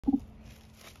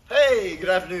Hey, good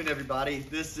afternoon, everybody.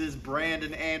 This is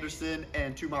Brandon Anderson,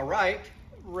 and to my right,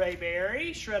 Ray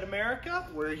Berry, Shred America.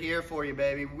 we're here for you,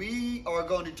 baby. We are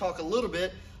going to talk a little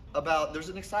bit about, there's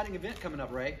an exciting event coming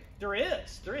up, Ray. There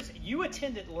is. You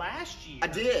attended last year. I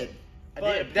did. But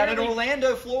Down in apparently-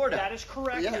 Orlando, Florida. That is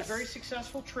correct. Yes. It was a very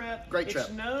successful trip. Great trip.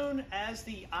 It's known as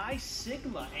the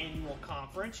I-Sigma Annual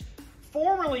Conference,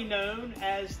 formerly known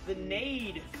as the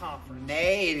NAID Conference.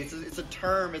 NAID, it's a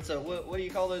term, it's a, what do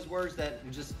you call those words that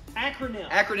just... Acronym.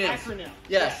 Acronym.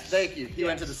 Yes, thank you. He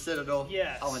went to the Citadel.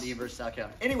 Yes. I went to University of South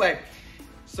Carolina. Anyway,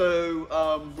 so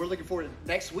we're looking forward to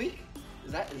next week.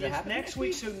 Is it It's happening next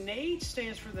week. So NAID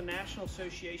stands for the National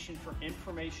Association for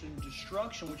Information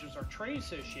Destruction, which is our trade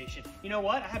association. You know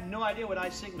what? I have no idea what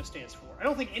I-Sigma stands for. I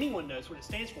don't think anyone knows what it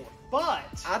stands for.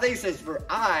 But I think it says for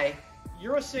I,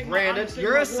 you're a Sigma. Brandon, I'm a Sigma,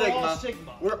 you're a we're Sigma. all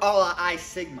Sigma. We're all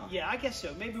I-Sigma. Yeah, I guess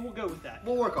so. Maybe we'll go with that.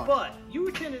 We'll work on it. But you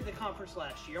attended the conference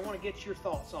last year. I want to get your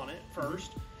thoughts on it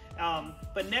first.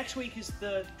 But next week is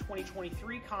the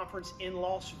 2023 conference in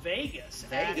Las Vegas,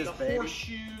 at the baby.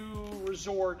 Horseshoe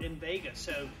Resort in Vegas.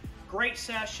 So great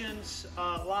sessions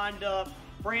lined up.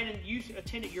 Brandon, you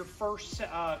attended your first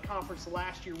conference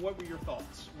last year. What were your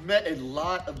thoughts? Met a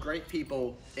lot of great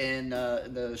people in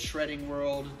the shredding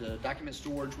world, the document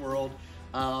storage world,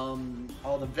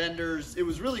 all the vendors. It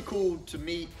was really cool to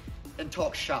meet and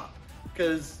talk shop,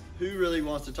 because who really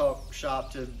wants to talk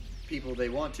shop to people they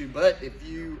want to? But if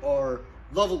you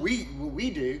love what we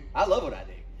do, I love what I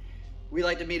do. We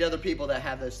like to meet other people that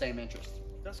have those same interests.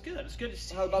 That's good. It's good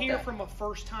How to about hear that? from a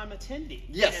first-time attendee.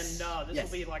 Yes. And this Yes.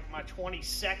 will be like my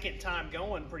 22nd time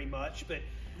going, pretty much. But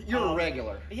You're a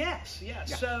regular. Yes. Yeah.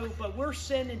 So, but we're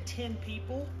sending 10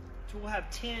 people. So we'll have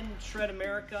 10 Shred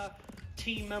America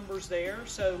team members there.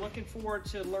 So looking forward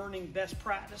to learning best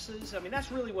practices. I mean,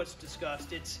 that's really what's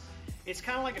discussed. It's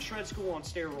kind of like a shred school on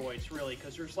steroids, really,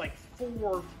 because there's like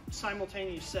 4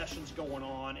 simultaneous sessions going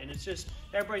on, and it's just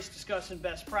everybody's discussing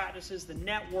best practices. The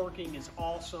networking is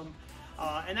awesome,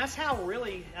 and that's how it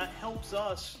really helps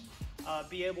us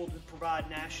be able to provide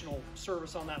national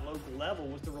service on that local level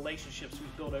with the relationships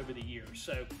we've built over the years.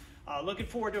 So looking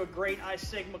forward to a great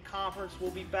I-Sigma conference.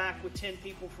 We'll be back with 10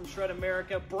 people from Shred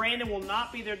America. Brandon will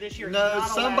not be there this year. No,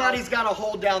 somebody's got to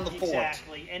hold down the fort.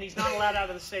 Exactly, and he's not allowed out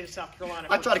of the state of South Carolina.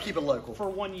 I try to keep it local. For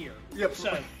 1 year. Yep. So,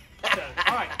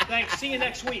 all right, thanks. See you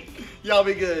next week. Y'all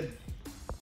be good.